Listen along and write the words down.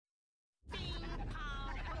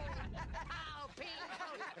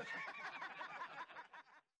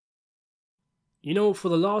You know, for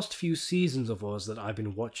the last few seasons of Oz that I've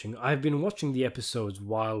been watching the episodes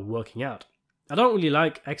while working out. I don't really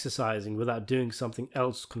like exercising without doing something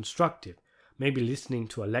else constructive, maybe listening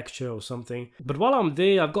to a lecture or something. But while I'm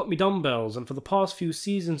there, I've got me dumbbells, and for the past few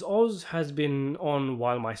seasons, Oz has been on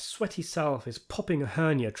while my sweaty self is popping a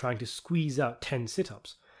hernia trying to squeeze out 10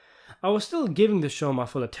 sit-ups. I was still giving the show my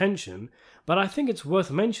full attention, but I think it's worth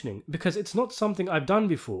mentioning because it's not something I've done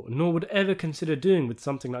before, nor would ever consider doing with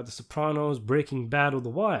something like The Sopranos, Breaking Bad, or The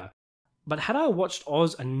Wire. But had I watched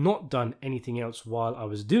Oz and not done anything else while I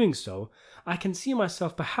was doing so, I can see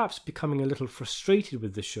myself perhaps becoming a little frustrated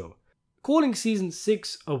with the show. Calling Season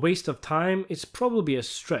 6 a waste of time is probably a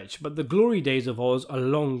stretch, but the glory days of Oz are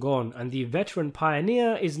long gone and the veteran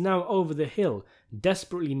pioneer is now over the hill,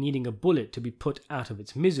 desperately needing a bullet to be put out of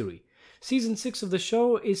its misery. Season 6 of the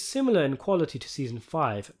show is similar in quality to Season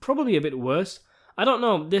 5, probably a bit worse. I don't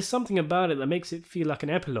know, there's something about it that makes it feel like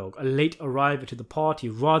an epilogue, a late arrival to the party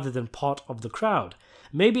rather than part of the crowd.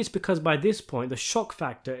 Maybe it's because by this point the shock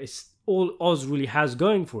factor is all Oz really has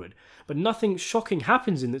going for it, but nothing shocking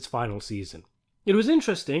happens in its final season. It was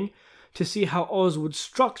interesting to see how Oz would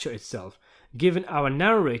structure itself, given our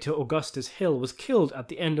narrator Augustus Hill was killed at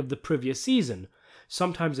the end of the previous season.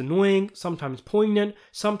 Sometimes annoying, sometimes poignant,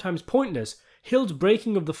 sometimes pointless, Hill's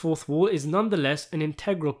breaking of the fourth wall is nonetheless an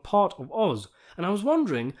integral part of Oz, and I was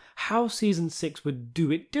wondering how Season 6 would do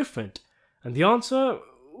it different. And the answer?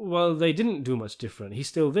 Well, they didn't do much different. He's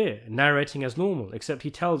still there, narrating as normal, except he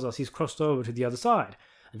tells us he's crossed over to the other side.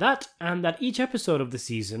 That, and that each episode of the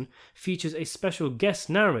season features a special guest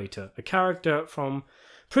narrator, a character from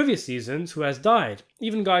previous seasons who has died,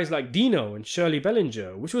 even guys like Dino and Shirley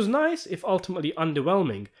Bellinger, which was nice if ultimately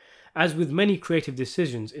underwhelming, as with many creative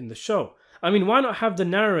decisions in the show. I mean, why not have the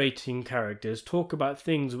narrating characters talk about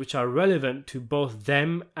things which are relevant to both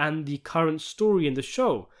them and the current story in the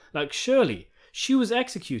show, like Shirley. She was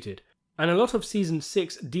executed, and a lot of Season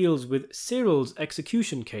 6 deals with Cyril's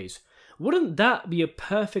execution case. Wouldn't that be a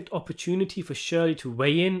perfect opportunity for Shirley to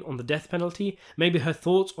weigh in on the death penalty, maybe her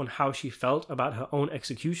thoughts on how she felt about her own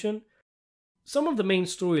execution? Some of the main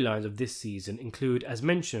storylines of this season include, as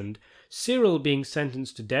mentioned, Cyril being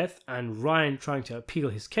sentenced to death and Ryan trying to appeal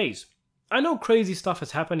his case. I know crazy stuff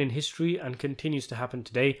has happened in history and continues to happen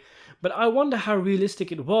today, but I wonder how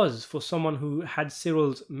realistic it was for someone who had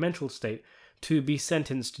Cyril's mental state to be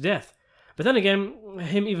sentenced to death. But then again,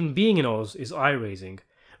 him even being in Oz is eye-raising.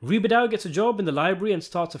 Ribedow gets a job in the library and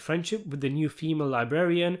starts a friendship with the new female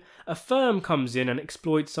librarian. A firm comes in and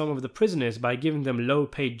exploits some of the prisoners by giving them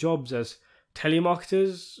low-paid jobs as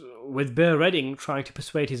telemarketers, with Bear Redding trying to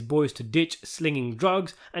persuade his boys to ditch slinging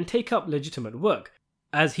drugs and take up legitimate work,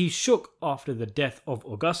 as he shook after the death of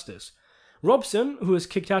Augustus. Robson, who is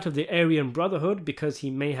kicked out of the Aryan Brotherhood because he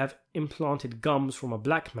may have implanted gums from a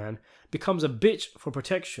black man, becomes a bitch for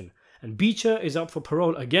protection, and Beecher is up for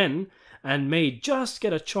parole again and may just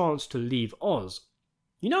get a chance to leave Oz.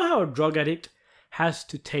 You know how a drug addict has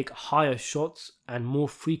to take higher shots and more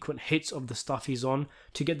frequent hits of the stuff he's on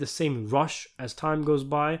to get the same rush as time goes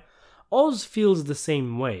by? Oz feels the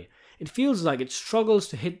same way. It feels like it struggles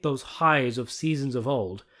to hit those highs of seasons of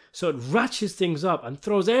old, so it ratchets things up and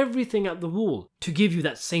throws everything at the wall to give you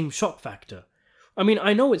that same shock factor. I mean,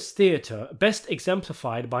 I know it's theatre, best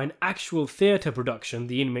exemplified by an actual theatre production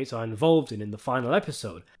the inmates are involved in the final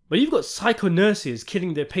episode, but you've got psycho nurses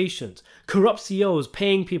killing their patients, corrupt CEOs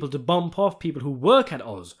paying people to bump off people who work at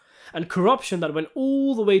Oz, and corruption that went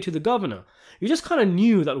all the way to the governor. You just kind of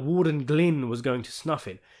knew that Warden Glynn was going to snuff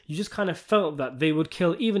it. You just kind of felt that they would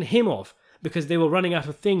kill even him off because they were running out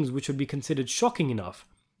of things which would be considered shocking enough.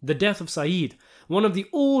 The death of Saeed, one of the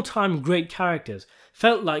all-time great characters,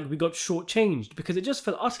 felt like we got shortchanged because it just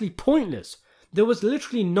felt utterly pointless. There was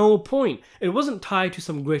literally no point. It wasn't tied to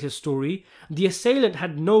some greater story. The assailant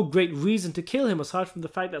had no great reason to kill him aside from the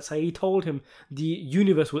fact that Saeed told him the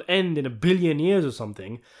universe will end in 1 billion years or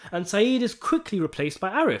something, and Saeed is quickly replaced by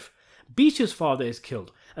Arif. Beecher's father is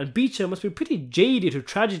killed, and Beecher must be pretty jaded to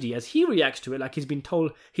tragedy as he reacts to it like he's been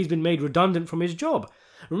told he's been made redundant from his job.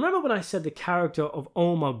 Remember when I said the character of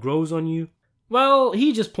Omar grows on you? Well,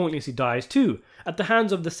 he just pointlessly dies too, at the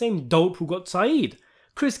hands of the same dope who got Saeed.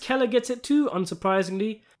 Chris Keller gets it too,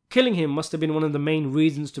 unsurprisingly. Killing him must have been one of the main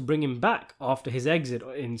reasons to bring him back after his exit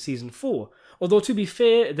in Season 4, although to be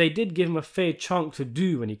fair, they did give him a fair chunk to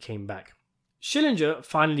do when he came back. Schillinger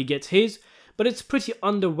finally gets his, but it's pretty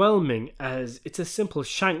underwhelming as it's a simple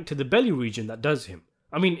shank to the belly region that does him.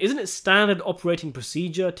 I mean, isn't it standard operating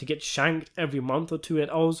procedure to get shanked every month or two at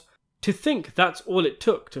Oz? To think that's all it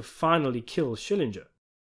took to finally kill Schillinger.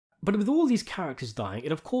 But with all these characters dying,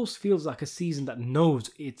 it of course feels like a season that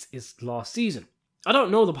knows it's its last season. I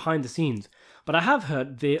don't know the behind the scenes, but I have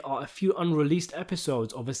heard there are a few unreleased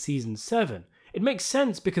episodes of a season 7. It makes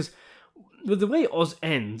sense because with the way Oz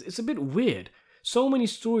ends, it's a bit weird. So many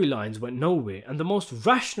storylines went nowhere, and the most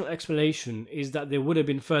rational explanation is that there would have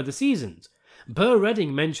been further seasons. Burr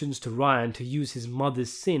Redding mentions to Ryan to use his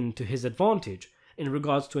mother's sin to his advantage in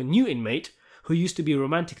regards to a new inmate who used to be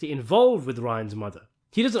romantically involved with Ryan's mother.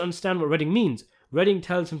 He doesn't understand what Redding means. Redding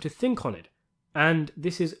tells him to think on it, and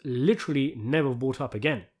this is literally never brought up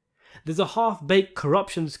again. There's a half-baked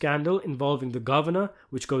corruption scandal involving the governor,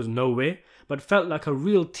 which goes nowhere, but felt like a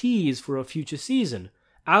real tease for a future season.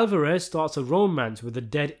 Alvarez starts a romance with the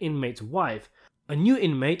dead inmate's wife. A new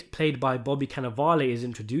inmate, played by Bobby Cannavale, is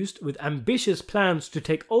introduced with ambitious plans to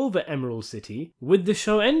take over Emerald City, with the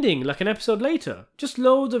show ending like an episode later. Just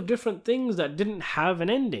loads of different things that didn't have an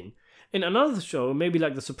ending. In another show, maybe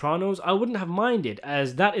like The Sopranos, I wouldn't have minded,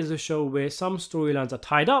 as that is a show where some storylines are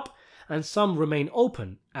tied up and some remain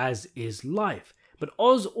open, as is life. But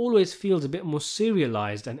Oz always feels a bit more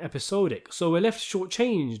serialized and episodic, so we're left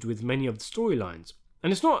shortchanged with many of the storylines.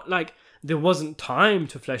 And it's not like there wasn't time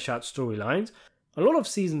to flesh out storylines. A lot of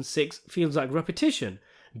season 6 feels like repetition.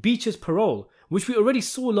 Beecher's parole, which we already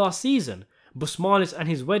saw last season. Busmalis and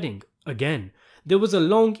his wedding, again. There was a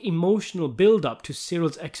long emotional build-up to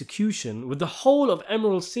Cyril's execution, with the whole of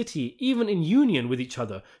Emerald City, even in union with each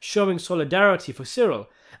other, showing solidarity for Cyril,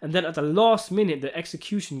 and then at the last minute the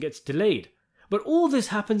execution gets delayed. But all this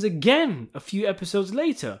happens again a few episodes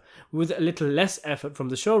later, with a little less effort from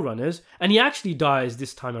the showrunners, and he actually dies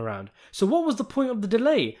this time around. So what was the point of the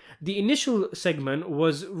delay? The initial segment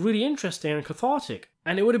was really interesting and cathartic,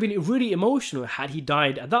 and it would have been really emotional had he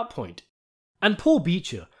died at that point. And poor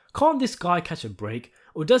Beecher, can't this guy catch a break,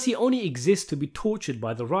 or does he only exist to be tortured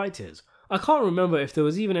by the writers? I can't remember if there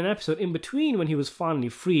was even an episode in between when he was finally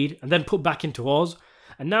freed and then put back into Oz,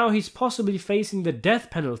 and now he's possibly facing the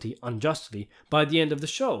death penalty, unjustly, by the end of the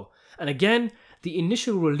show. And again, the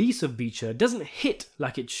initial release of Beecher doesn't hit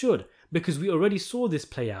like it should, because we already saw this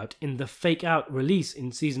play out in the fake-out release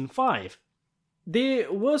in Season 5.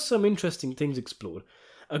 There were some interesting things explored.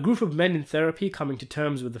 A group of men in therapy coming to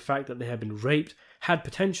terms with the fact that they had been raped had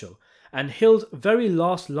potential, and Hill's very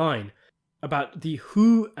last line about the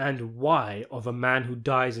who and why of a man who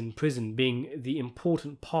dies in prison being the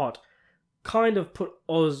important part kind of put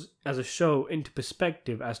Oz as a show into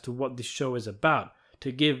perspective as to what this show is about,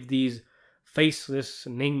 to give these faceless,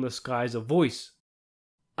 nameless guys a voice.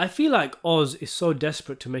 I feel like Oz is so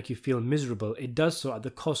desperate to make you feel miserable, it does so at the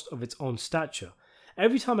cost of its own stature.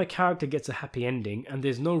 Every time a character gets a happy ending and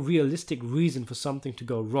there's no realistic reason for something to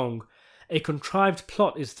go wrong, a contrived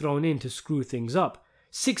plot is thrown in to screw things up.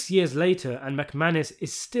 6 years later and McManus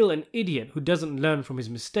is still an idiot who doesn't learn from his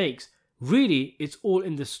mistakes. Really, it's all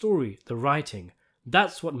in the story, the writing.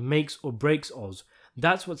 That's what makes or breaks Oz.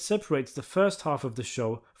 That's what separates the first half of the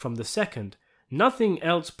show from the second. Nothing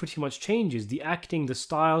else pretty much changes, the acting, the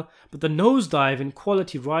style, but the nosedive in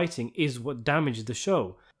quality writing is what damaged the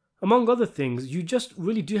show. Among other things, you just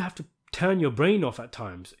really do have to turn your brain off at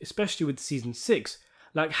times, especially with season 6.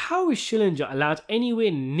 Like, how is Schillinger allowed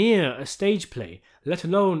anywhere near a stage play, let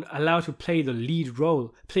alone allowed to play the lead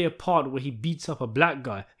role, play a part where he beats up a black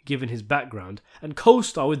guy, given his background, and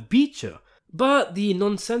co-star with Beecher? But the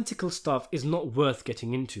nonsensical stuff is not worth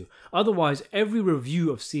getting into, otherwise every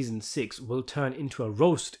review of season 6 will turn into a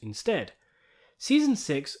roast instead. Season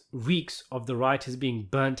 6 reeks of the writers being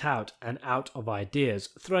burnt out and out of ideas,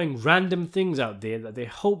 throwing random things out there that they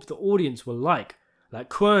hope the audience will like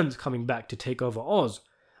Quern's coming back to take over Oz,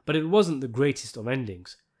 but it wasn't the greatest of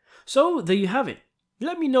endings. So there you have it.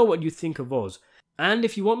 Let me know what you think of Oz, and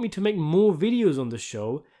if you want me to make more videos on the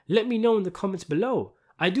show, let me know in the comments below.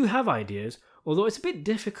 I do have ideas, although it's a bit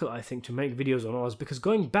difficult I think to make videos on Oz because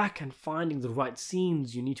going back and finding the right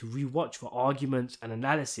scenes you need to rewatch for arguments and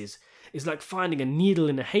analysis is like finding a needle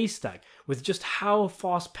in a haystack with just how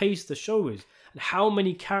fast paced the show is and how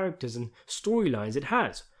many characters and storylines it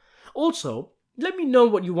has. Also, let me know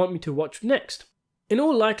what you want me to watch next. In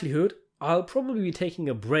all likelihood, I'll probably be taking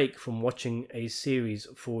a break from watching a series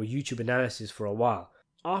for YouTube analysis for a while.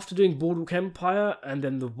 After doing Boardwalk Empire and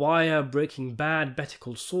then The Wire, Breaking Bad, Better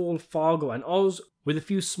Call Saul, Fargo and Oz, with a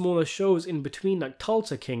few smaller shows in between like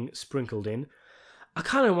Tulsa King sprinkled in, I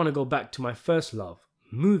kind of want to go back to my first love,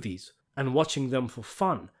 movies, and watching them for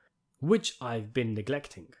fun, which I've been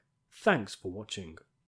neglecting. Thanks for watching.